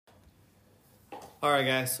All right,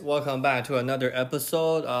 guys, welcome back to another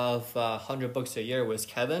episode of 100 Books a Year with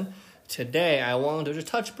Kevin. Today, I want to just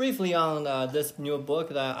touch briefly on this new book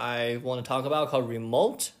that I want to talk about called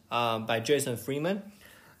Remote by Jason Friedman.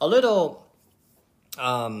 A little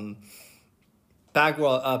backstory,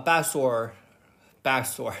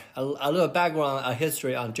 a little background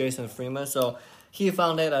history on Jason Friedman. So he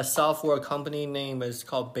founded a software company name is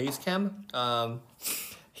called Basecamp.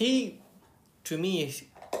 He, to me,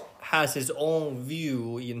 has his own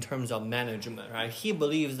view in terms of management, right? He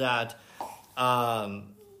believes that,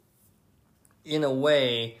 in a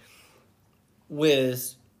way,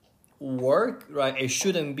 with work, right, it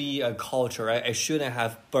shouldn't be a culture, right? It shouldn't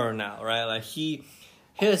have burnout, right? Like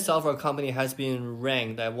his software company has been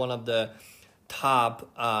ranked at one of the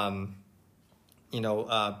top,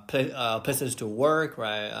 places to work,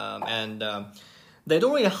 right? And they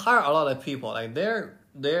don't really hire a lot of people. Like their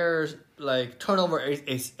like turnover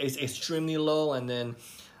is extremely low. And then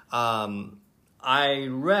I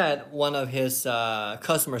read one of his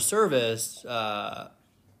customer service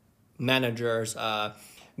managers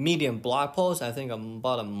Medium blog post, I think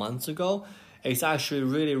about a month ago. It's actually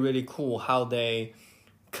really, really cool how they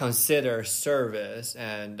consider service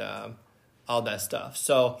and all that stuff.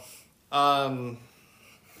 So in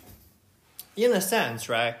a sense,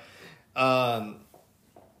 right,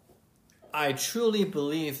 I truly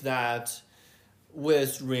believe that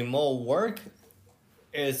with remote work,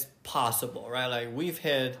 it's possible, right? Like we've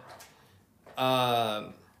hit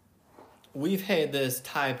this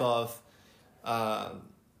type of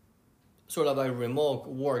sort of like remote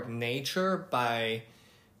work nature by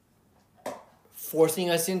forcing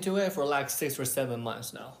us into it for like 6 or 7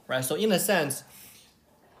 months now, right? So in a sense,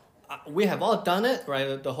 we have all done it,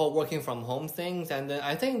 right? The whole working from home things. And then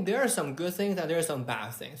I think there are some good things and there are some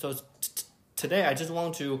bad things. So today I just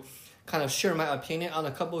want to kind of share my opinion on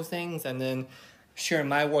a couple of things and then share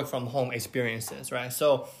my work from home experiences, right?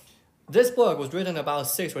 So this book was written about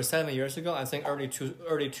 6 or 7 years ago, I think early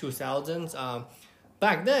 2000s.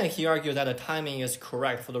 Back then, he argued that the timing is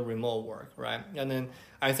correct for the remote work, right? And then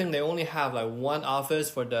I think they only have like one office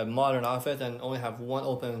for the modern office and only have one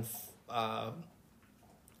open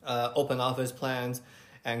office plans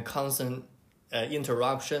and constant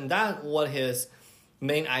interruption. That's what his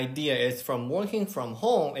main idea is from working from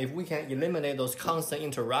home. If we can eliminate those constant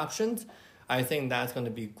interruptions, I think that's going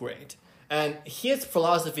to be great. And his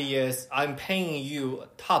philosophy is, I'm paying you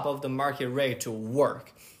top of the market rate to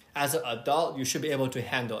work. As an adult, you should be able to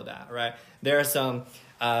handle that, right? There are some,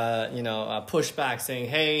 pushback saying,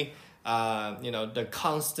 hey, the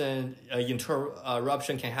constant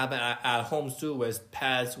interruption can happen at home too, with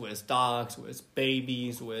pets, with dogs, with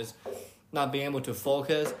babies, with not being able to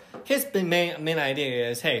focus. His main idea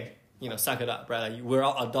is, hey, suck it up, right? Like, we're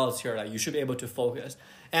all adults here. Like, you should be able to focus.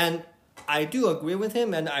 And I do agree with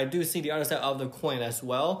him, and I do see the other side of the coin as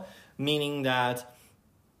well, meaning that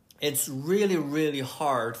it's really, really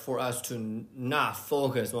hard for us to not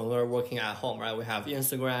focus when we're working at home, right? We have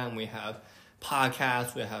Instagram, we have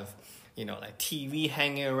podcasts, we have, like TV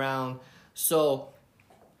hanging around. So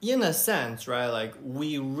in a sense, right, like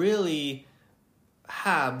we really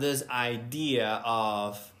have this idea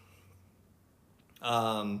of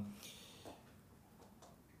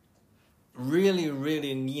really,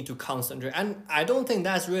 really need to concentrate. And I don't think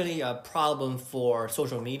that's really a problem for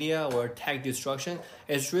social media or tech destruction.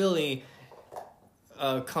 It's really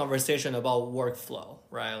a conversation about workflow,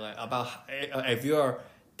 right? Like about if you're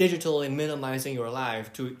digitally minimizing your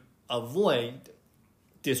life to avoid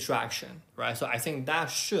distraction, right? So I think that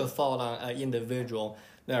should fall on an individual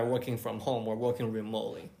that are working from home or working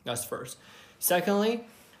remotely. That's first. Secondly,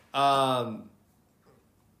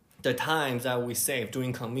 the times that we save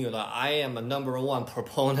doing commute, I am a number one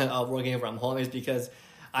proponent of working from home is because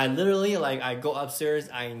I literally, I go upstairs,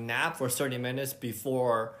 I nap for 30 minutes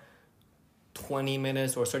before 20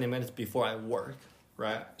 minutes or 30 minutes before I work,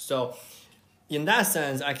 right? So in that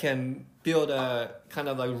sense, I can build a kind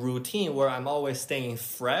of like routine where I'm always staying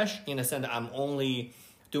fresh in the sense that I'm only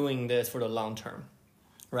doing this for the long term,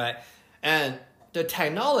 right? And the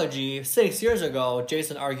technology 6 years ago,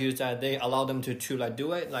 Jason argues that they allow them to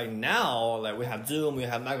do it. Like now, like we have Zoom, we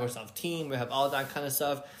have Microsoft Teams, we have all that kind of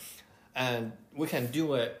stuff, and we can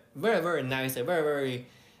do it very, very nicely, very, very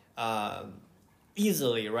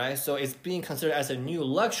easily, right? So it's being considered as a new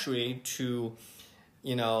luxury to,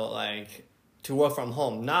 to work from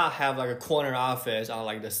home, not have like a corner office on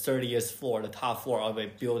like the 30th floor, the top floor of a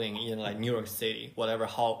building in like New York City, whatever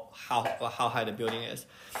how high the building is.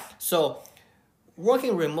 So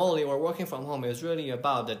working remotely or working from home is really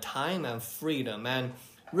about the time and freedom and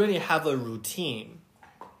really have a routine,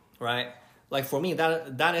 right? like for me,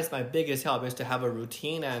 that is my biggest help, is to have a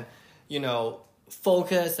routine and,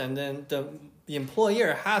 focus, and then the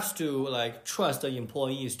employer has to like trust the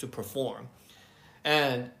employees to perform.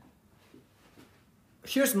 And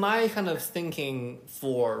here's my kind of thinking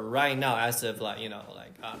for right now, as of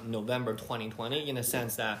November 2020, in a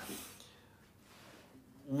sense that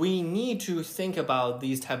we need to think about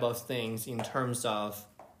these type of things in terms of,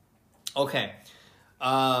 okay,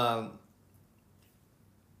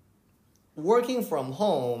 working from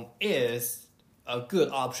home is a good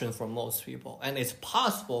option for most people, and it's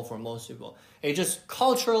possible for most people. It just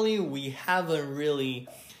culturally we haven't really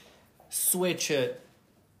switched to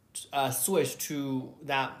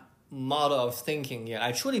that model of thinking yet.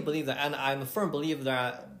 I truly believe that, and I'm a firm believer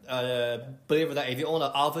that if you own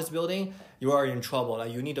an office building, you are in trouble.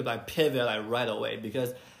 Like you need to pivot right away,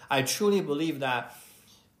 because I truly believe that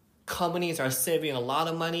companies are saving a lot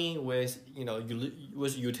of money with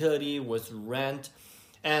with utility, with rent,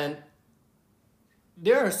 and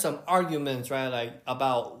there are some arguments, right, like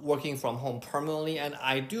about working from home permanently, and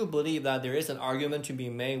I do believe that there is an argument to be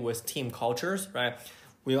made with team cultures, right?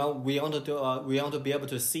 We want to be able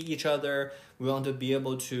to see each other. We want to be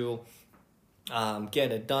able to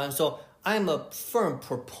get it done. So I'm a firm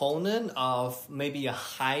proponent of maybe a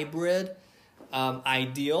hybrid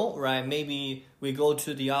ideal, right? Maybe we go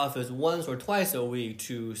to the office once or twice a week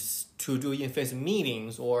to do in-face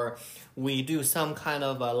meetings, or we do some kind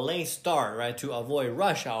of a late start, right, to avoid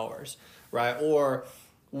rush hours, right? Or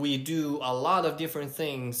we do a lot of different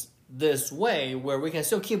things this way where we can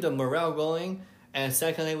still keep the morale going, and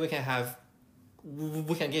secondly, we can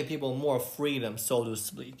give people more freedom, so to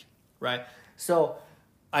speak, right? So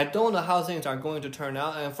I don't know how things are going to turn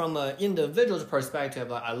out, and from an individual's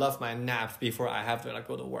perspective, I love my naps before I have to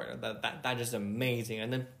go to work. That is amazing.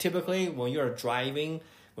 And then typically when you're driving,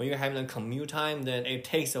 when you're having a commute time, then it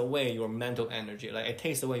takes away your mental energy, like it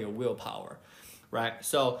takes away your willpower, right?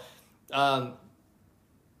 So, so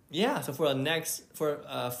for the next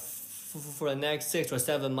 6 or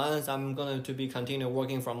 7 months, I'm going to be continue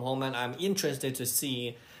working from home, and I'm interested to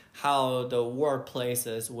see how the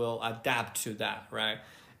workplaces will adapt to that, right?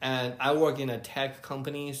 And I work in a tech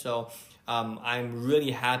company, so I'm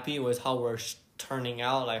really happy with how we're turning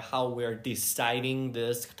out, like how we're deciding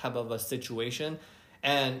this type of a situation.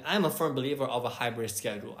 And I'm a firm believer of a hybrid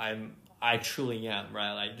schedule. I truly am,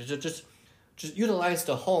 right? Like just utilize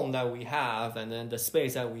the home that we have, and then the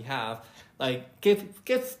space that we have. Like give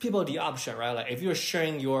people the option, right? Like if you're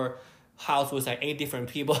sharing your house with 8 different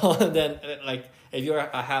people, then like if you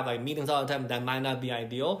have meetings all the time, that might not be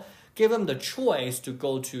ideal. Give them the choice to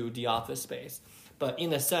go to the office space, but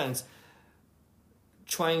in a sense,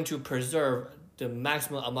 trying to preserve the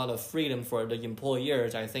maximum amount of freedom for the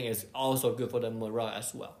employers, I think is also good for the morale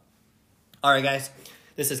as well. All right, guys,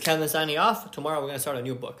 this is Kevin signing off. Tomorrow we're gonna start a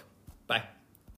new book. Bye.